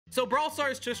So Brawl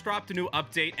Stars just dropped a new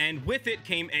update, and with it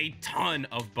came a ton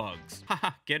of bugs.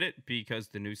 Haha, get it? Because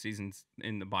the new season's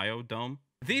in the biodome.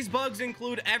 These bugs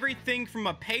include everything from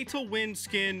a pay-to-win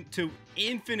skin to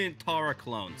infinite Tara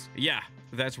clones. Yeah,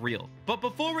 that's real. But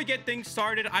before we get things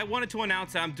started, I wanted to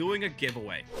announce that I'm doing a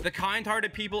giveaway. The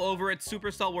kind-hearted people over at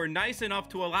Supercell were nice enough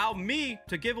to allow me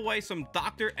to give away some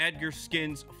Dr. Edgar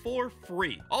skins for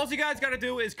free. All you guys gotta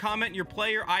do is comment your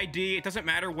player ID. It doesn't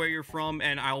matter where you're from,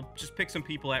 and I'll just pick some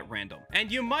people at random.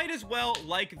 And you might as well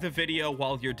like the video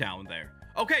while you're down there.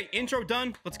 Okay, intro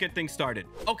done. Let's get things started.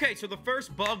 Okay, so the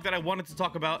first bug that I wanted to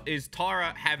talk about is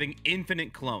Tara having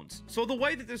infinite clones. So the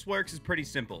way that this works is pretty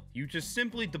simple. You just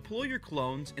simply deploy your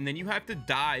clones, and then you have to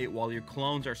die while your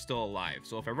clones are still alive.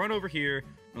 So if I run over here,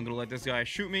 I'm gonna let this guy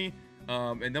shoot me,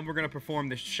 and then we're gonna perform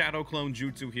this shadow clone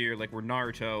jutsu here like we're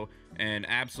Naruto and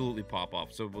absolutely pop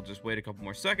off. So we'll just wait a couple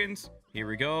more seconds. Here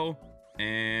we go.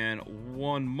 And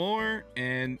one more,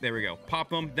 and there we go. Pop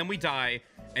them, then we die,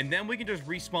 and then we can just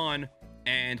respawn,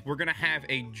 and we're gonna have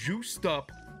a juiced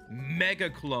up mega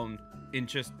clone in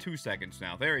just 2 seconds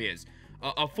now. There he is.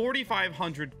 A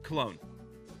 4500 clone,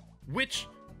 which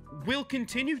will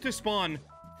continue to spawn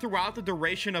throughout the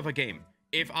duration of a game.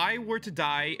 If I were to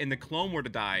die and the clone were to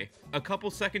die, a couple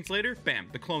seconds later, bam,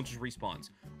 the clone just respawns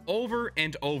over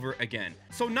and over again.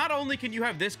 So not only can you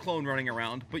have this clone running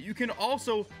around, but you can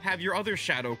also have your other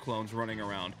shadow clones running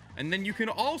around. And then you can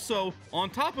also,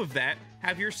 on top of that,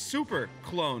 have your super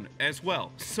clone as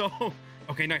well. So,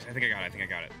 okay, nice. I think I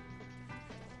got it.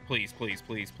 Please, please,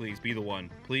 please, please be the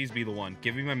one. Please be the one.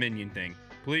 Give me my minion thing.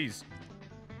 Please.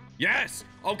 Yes.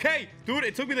 Okay, dude,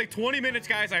 it took me like 20 minutes,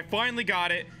 guys. I finally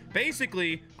got it.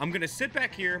 Basically, I'm gonna sit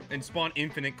back here and spawn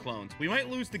infinite clones. We might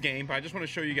lose the game, but I just want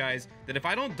to show you guys that if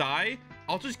I don't die,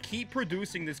 I'll just keep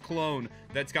producing this clone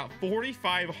that's got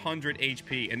 4,500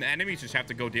 HP, and the enemies just have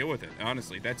to go deal with it.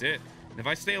 Honestly, that's it. And if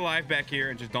I stay alive back here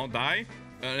and just don't die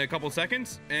in a couple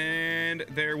seconds, and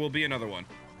there will be another one.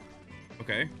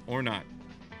 Okay, or not.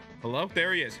 Hello?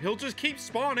 There he is. He'll just keep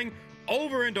spawning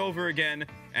over and over again,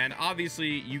 and obviously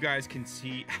you guys can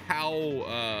see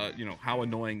how how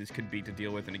annoying this could be to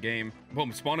deal with in a game.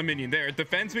 Boom, spawn a minion there. It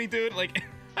defends me, dude. Like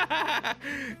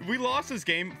we lost this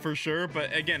game for sure,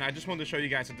 but again, I just wanted to show you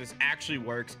guys that this actually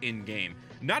works in game.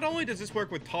 Not only does this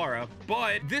work with Tara,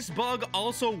 but this bug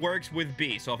also works with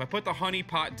B. So if I put the honey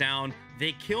pot down,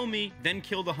 they kill me, then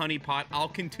kill the honey pot, I'll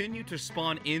continue to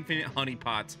spawn infinite honey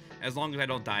pots as long as I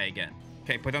don't die again.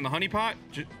 Okay, put down the honey pot.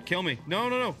 Just kill me.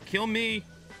 No. Kill me.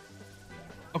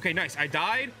 Okay, nice. I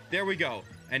died. There we go.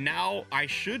 And now I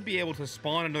should be able to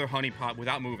spawn another honey pot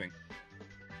without moving.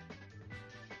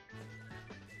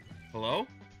 Hello?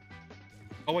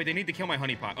 Oh, wait. They need to kill my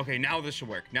honey pot. Okay, now this should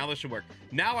work. Now I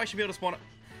should be able to spawn...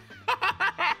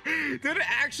 Dude, it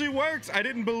actually works. I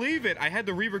didn't believe it. I had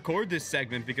to re-record this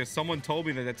segment because someone told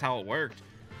me that that's how it worked.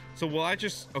 So will I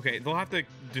just... Okay, they'll have to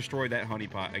destroy that honey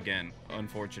pot again,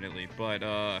 unfortunately. But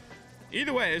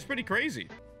either way, it's pretty crazy.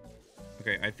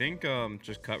 Okay, I think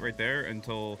just cut right there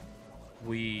until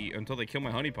they kill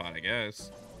my honey pot, I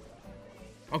guess.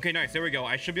 Okay, nice. There we go.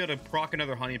 I should be able to proc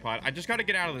another honey pot. I just got to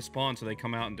get out of the spawn so they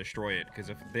come out and destroy it. Because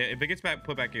if it gets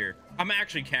put back here, I'm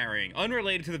actually carrying.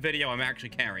 Unrelated to the video, I'm actually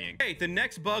carrying. Okay, the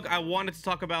next bug I wanted to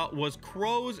talk about was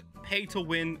Crow's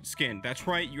pay-to-win skin. That's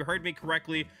right. You heard me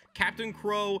correctly. Captain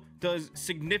Crow does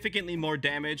significantly more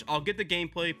damage. I'll get the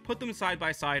gameplay, put them side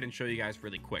by side, and show you guys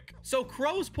really quick. So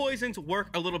Crow's poisons work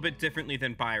a little bit differently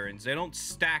than Byron's. They don't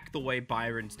stack the way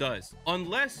Byron's does,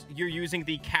 unless you're using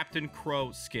the Captain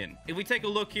Crow skin. If we take a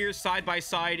look here side by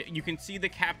side, you can see the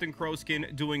Captain Crow skin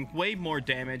doing way more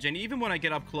damage. And even when I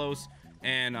get up close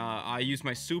and I use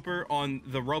my super on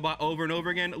the robot over and over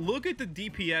again, look at the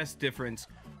DPS difference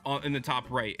in the top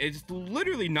right. It's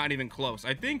literally not even close.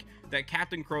 I think that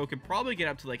Captain Crow can probably get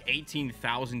up to like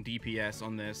 18,000 DPS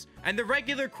on this, and the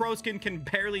regular Crow skin can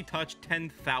barely touch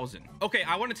 10,000. Okay,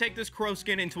 I want to take this Crow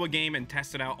skin into a game and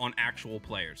test it out on actual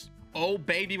players. Oh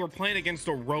baby, we're playing against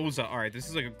a Rosa. All right, this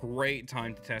is like a great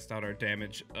time to test out our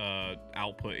damage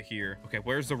output here. Okay,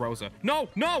 where's the Rosa? No.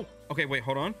 Okay, wait,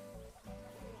 hold on.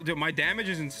 Dude, my damage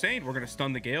is insane. We're gonna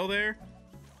stun the Gale there.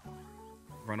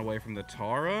 Run away from the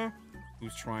Tara,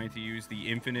 who's trying to use the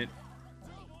infinite.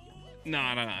 No.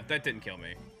 That didn't kill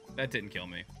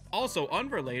me. Also,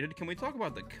 unrelated, can we talk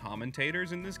about the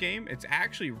commentators in this game? It's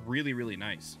actually really, really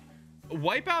nice.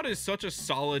 Wipeout is such a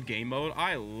solid game mode.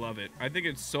 I love it. I think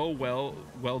it's so well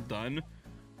done.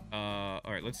 All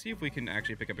right, let's see if we can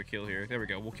actually pick up a kill here. There we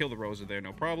go. We'll kill the Rosa there,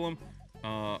 no problem.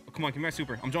 Come on, give me my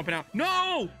super. I'm jumping out.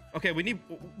 No! Okay, we need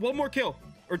one more kill.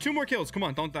 Or 2 more kills. Come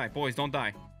on, don't die. Boys, don't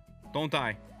die. Don't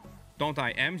die. Don't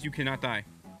die. Ems, you cannot die.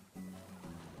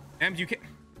 Ems, you can't.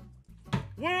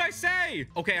 What did I say?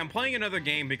 Okay, I'm playing another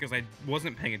game because I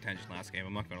wasn't paying attention last game.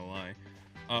 I'm not gonna lie.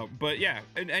 But yeah,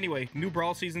 and anyway, new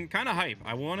Brawl season, kind of hype.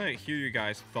 I want to hear you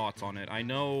guys' thoughts on it. I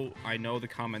know the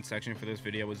comment section for this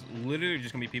video was literally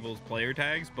just gonna be people's player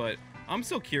tags, but I'm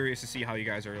still curious to see how you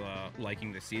guys are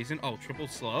liking this season. Oh, triple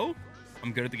slow?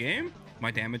 I'm good at the game.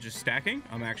 My damage is stacking.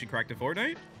 I'm actually cracked at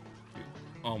Fortnite.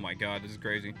 Oh my god, this is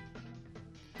crazy.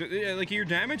 Like your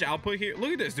damage output here.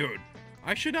 Look at this, dude.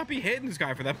 I should not be hitting this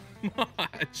guy for that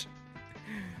much.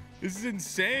 This is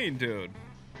insane, dude.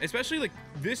 Especially like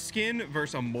this skin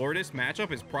versus a Mortis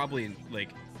matchup is probably like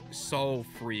so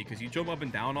free because you jump up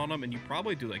and down on him and you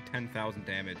probably do like 10,000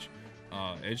 damage.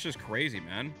 It's just crazy,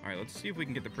 man. All right, let's see if we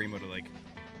can get the Primo to like...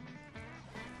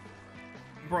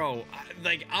 Bro,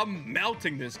 like I'm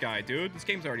melting this guy, dude. This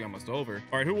game's already almost over.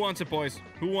 All right, who wants it, boys?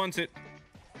 Who wants it?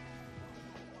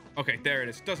 Okay, there it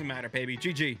is. Doesn't matter, baby.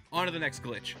 GG. On to the next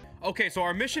glitch. Okay, so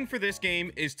our mission for this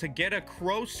game is to get a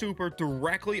Crow Super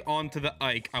directly onto the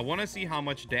Ike. I want to see how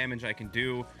much damage I can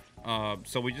do.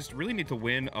 So we just really need to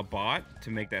win a bot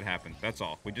to make that happen. That's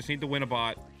all. We just need to win a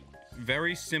bot.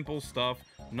 Very simple stuff.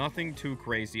 Nothing too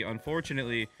crazy.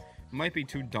 Unfortunately, might be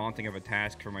too daunting of a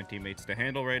task for my teammates to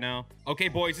handle right now. Okay,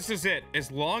 boys, this is it.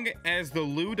 As long as the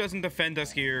Lou doesn't defend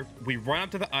us here, we run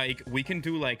up to the Ike. We can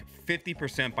do like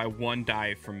 50% by one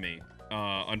dive from me.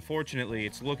 Unfortunately,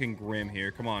 it's looking grim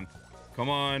here. Come on. Come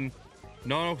on.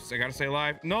 No, I gotta stay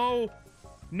alive. No.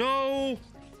 No.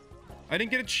 I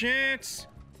didn't get a chance.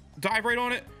 Dive right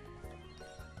on it.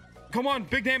 Come on.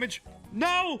 Big damage.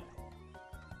 No.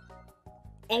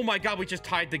 Oh my god, we just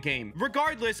tied the game.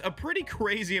 Regardless, a pretty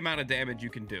crazy amount of damage you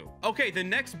can do. Okay, the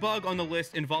next bug on the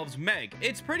list involves Meg.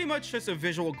 It's pretty much just a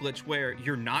visual glitch where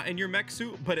you're not in your mech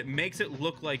suit, but it makes it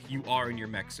look like you are in your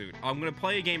mech suit. I'm gonna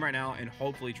play a game right now and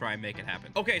hopefully try and make it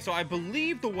happen. Okay, so I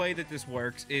believe the way that this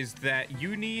works is that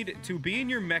you need to be in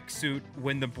your mech suit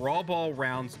when the Brawl Ball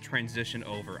rounds transition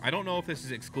over. I don't know if this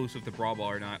is exclusive to Brawl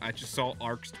Ball or not. I just saw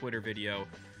Ark's Twitter video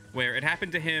where it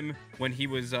happened to him when he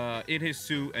was in his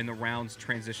suit and the rounds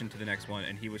transitioned to the next one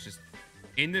and he was just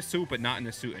in the suit but not in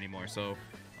the suit anymore. So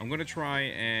I'm gonna try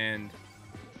and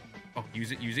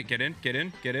use it, get in.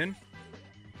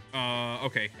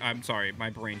 Okay, I'm sorry, my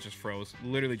brain just froze,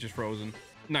 literally just frozen.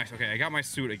 Nice. Okay, I got my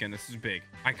suit again. This is big.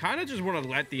 I kind of just want to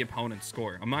let the opponent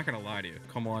score. I'm not gonna lie to you.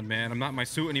 Come on, man, I'm not in my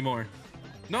suit anymore.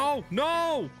 No.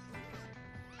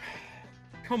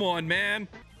 Come on, man.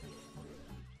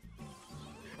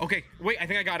 Okay, wait, I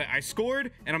think I got it. I scored,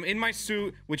 and I'm in my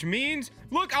suit, which means...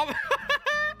 Look, I'm...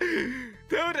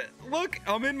 Dude, look,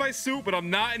 I'm in my suit, but I'm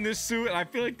not in this suit, and I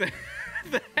feel like the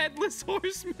Headless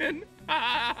Horseman.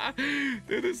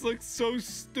 Dude, this looks so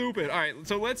stupid. All right,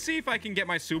 so let's see if I can get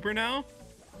my super now.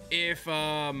 If,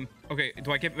 okay,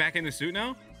 do I get back in the suit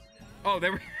now? Oh,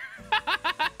 there we...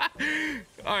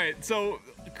 All right, so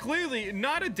clearly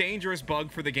not a dangerous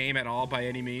bug for the game at all by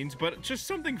any means, but just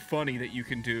something funny that you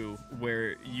can do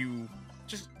where you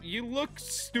look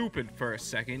stupid for a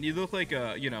second. You look like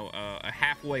a, you know, a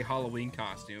halfway Halloween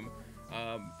costume.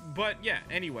 But yeah,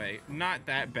 anyway, not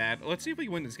that bad. Let's see if we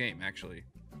can win this game, actually.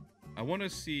 I want to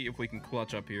see if we can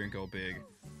clutch up here and go big,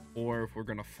 or if we're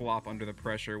going to flop under the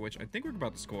pressure, which I think we're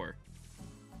about to score.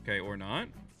 Okay, or not.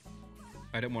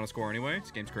 I didn't want to score anyway.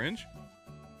 This game's cringe.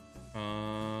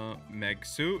 Meg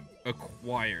suit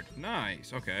acquired.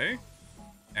 Nice. Okay.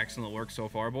 Excellent work so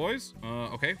far, boys.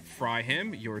 Okay. Fry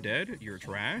him. You're dead. You're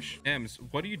trash. Ems,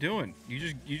 what are you doing? You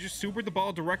just supered the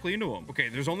ball directly into him. Okay,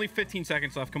 there's only 15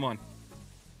 seconds left. Come on.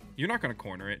 You're not gonna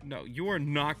corner it. No, you are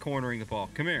not cornering the ball.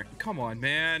 Come here. Come on,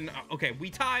 man. Okay, we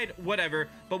tied. Whatever.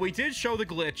 But we did show the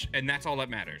glitch, and that's all that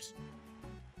matters.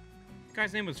 This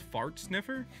guy's name was Fart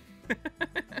Sniffer.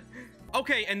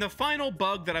 Okay, and the final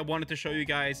bug that I wanted to show you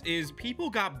guys is people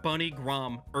got Bunny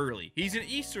Grom early. He's an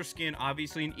Easter skin,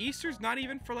 obviously, and Easter's not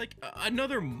even for like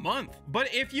another month.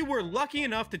 But if you were lucky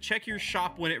enough to check your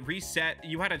shop when it reset,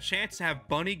 you had a chance to have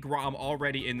Bunny Grom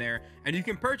already in there, and you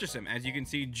can purchase him. As you can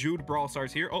see, Jude Brawl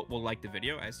Stars here. Oh, we'll like the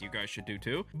video, as you guys should do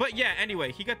too. But yeah,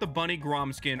 anyway, he got the Bunny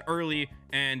Grom skin early,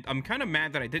 and I'm kind of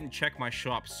mad that I didn't check my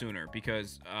shop sooner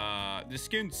because the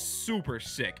skin's super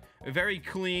sick. Very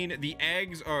clean. The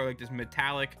eggs are like this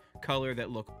metallic color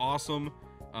that look awesome.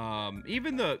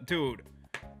 Even the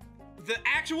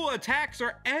actual attacks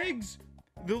are eggs.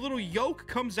 The little yolk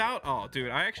comes out. Oh,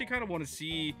 dude, I actually kind of want to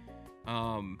see.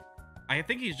 I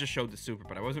think he's just showed the super,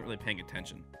 but I wasn't really paying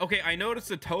attention. Okay, I noticed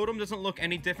the totem doesn't look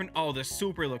any different. Oh, the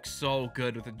super looks so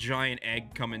good with a giant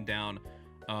egg coming down.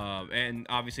 And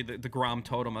obviously the Grom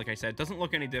totem, like I said, doesn't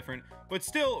look any different, but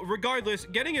still, regardless,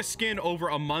 getting a skin over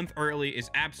a month early is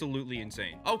absolutely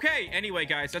insane. Okay, anyway,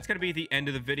 guys, that's gonna be the end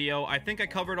of the video. I think I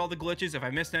covered all the glitches. If I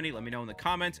missed any, let me know in the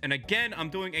comments. And again, I'm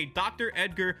doing a Dr.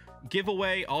 Edgar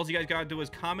giveaway. All you guys gotta do is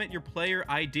comment your player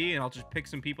ID, and I'll just pick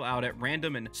some people out at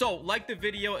random. And so, like the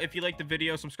video if you like the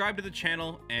video, subscribe to the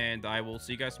channel, and I will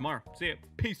see you guys tomorrow. See ya.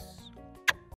 Peace.